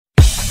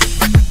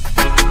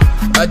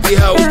At the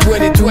house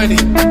 2020.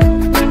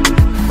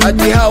 At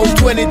the house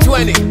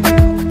 2020.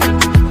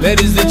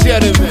 Ladies and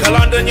gentlemen,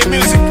 Kalanda New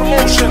Music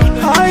Promotion.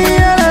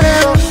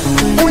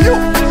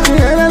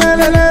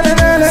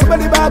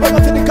 Somebody Bible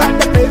up in the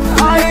contemplate.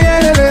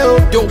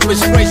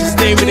 dopest, precious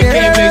name in the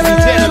game, ladies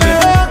and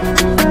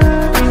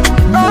gentlemen.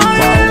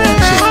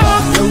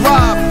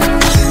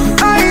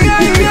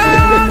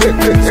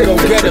 Let's go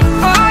get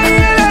him.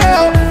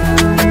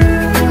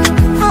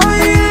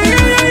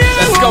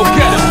 Let's go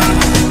get him.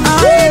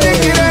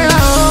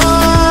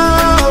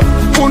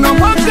 Una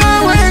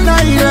mwaka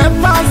wena ile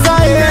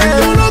pasa ye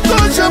Uno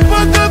kocha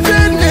paka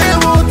vene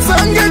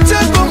Sange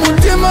chako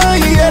mutima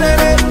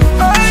yelele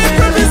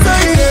Kabisa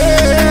ye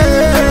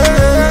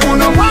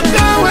Una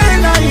mwaka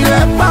wena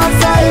ile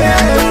pasa ye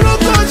Uno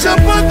kocha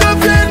paka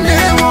vene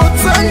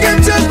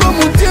Sange chako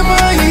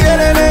mutima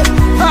yelele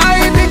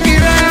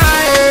Haidikire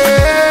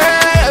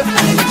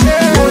ye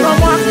Una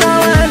mwaka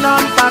wena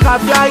mpaka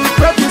vya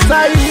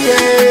ikabisa ye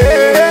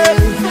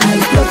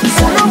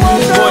Una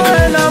mwaka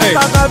wena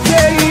mpaka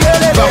vya ye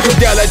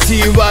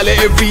Vale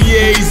every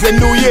year is a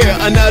new year.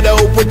 Another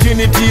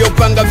opportunity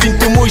opanga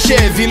vintu mushe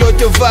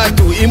viloto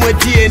vatu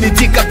imwetie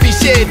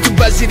nitikapishe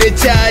tubasire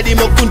chadi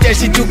makunta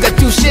shituka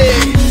tushe.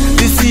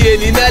 This year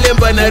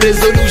ninalemba na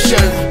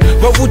resolution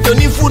mavuto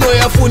nifuno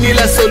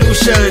yafunila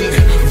solution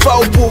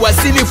vaupu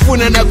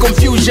wasinifuna na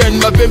confusion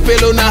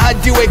mapempelo na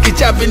hati weki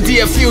chape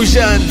ndia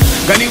fusion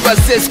gani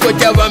vasesko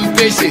tava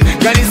mpeshe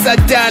gani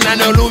satana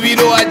na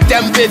lubiro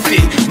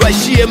atampefe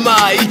vashiema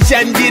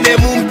ichandine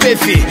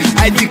mumpefe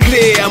I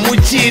declare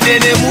muchine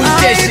ne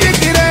munteshe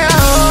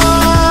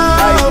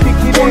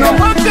Una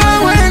mwaka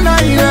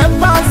wena ile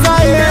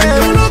pasa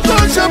ye Uno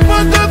kocha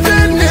paka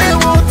vene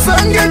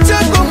Sange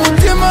chako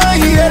mutima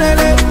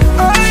yelele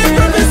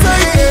Kabisa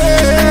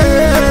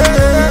ye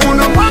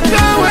Una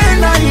mwaka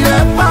wena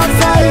ile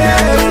pasa ye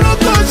Uno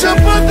kocha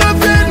paka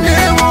vene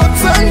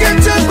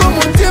Sange chako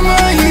mutima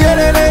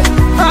yelele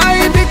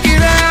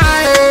Haidikire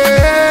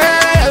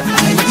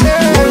ye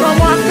Una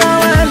mwaka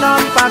wena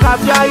mpaka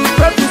vya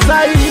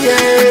ikabisa ye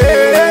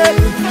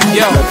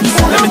Yo,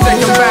 let me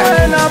take them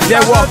back. They're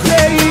welcome.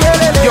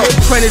 Yo,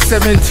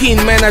 2017,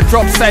 man, I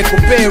dropped Psycho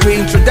Berry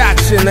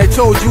introduction. I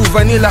told you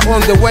Vanilla on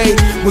the way.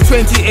 But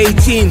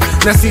 2018,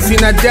 na sisi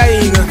na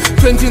dying.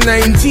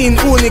 2019,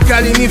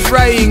 unikali ni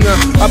frying.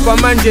 Upper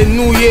manje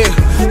New Year,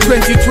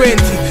 2020.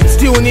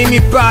 Still ni mi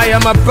buy,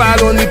 I'm a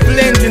ball ni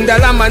plenty.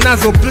 Ndalama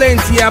nazo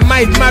plenty, I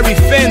might marry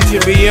Fenty,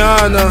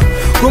 Rihanna.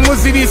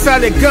 Kumuzidi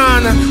sale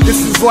Ghana.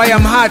 This is why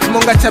I'm hot,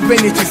 monga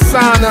chabeni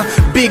chisana.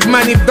 Big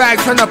money bag,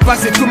 tryna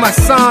pass it to my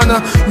son.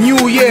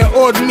 New Year,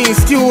 old me,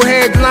 still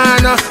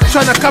headliner.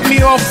 Tryna cut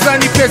me off,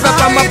 sunny pesa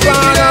pa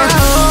mapana.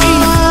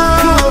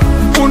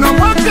 Una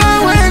mwaka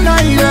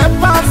wena ile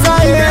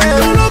pasa ye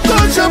Uno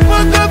kocha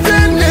paka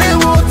vene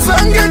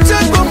Sange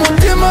chako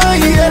mutima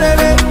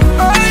yelele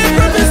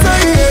Kabisa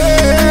ye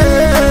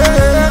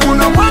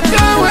Una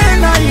mwaka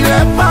wena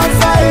ile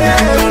pasa ye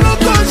Uno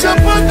kocha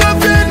paka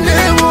vene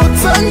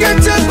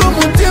Sange chako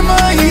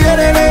mutima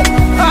yelele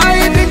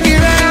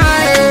Haidikire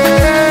ye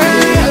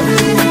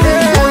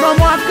Una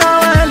mwaka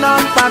wena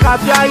mpaka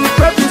vya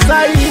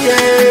ikabisa ye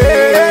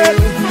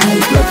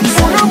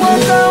Una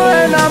mwaka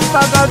wena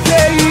mpaka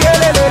vya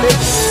yelele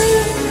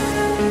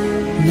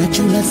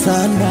Nachula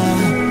sana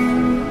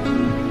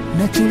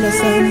Nachula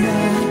sana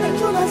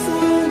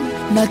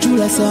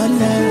Nachula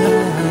sana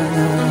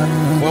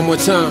One more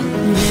time.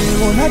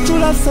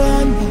 Nachula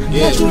sana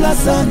Yeah. Nachula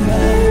sana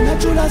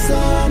Nachula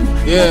sana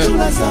Yeah.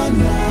 Nachula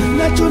sana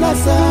Nachula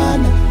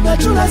sana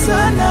Nachula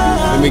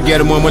sana Let me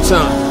get him one more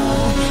time.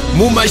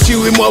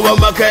 Mumashiwi mwa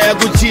maka ya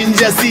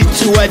kuchinja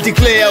sichu I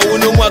declare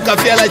uno mwaka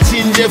fyala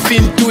chinje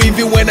fintu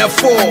even when I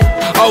fall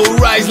I'll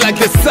rise like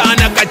the sun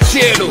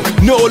akachelo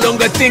No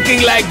longer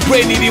thinking like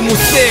Brainy di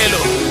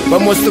Muselo But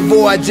most of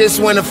all I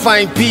just wanna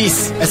find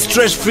peace A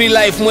stress-free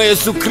life mwa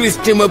Yesu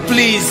Kristi me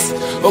please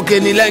Okay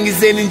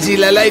nilangizeni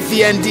njila life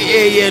yandi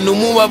yenu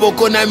Muma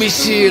boko na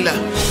mishila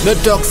No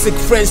toxic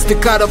friends to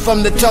cut off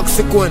from the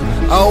toxic one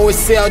I always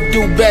say I'll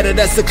do better,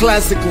 that's a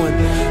classic one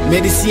May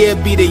this year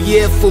be the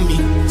year for me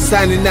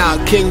Signing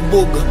out, King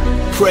Booger,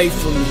 pray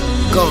for me,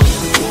 gone.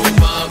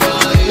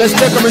 Let's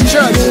take them in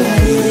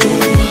church.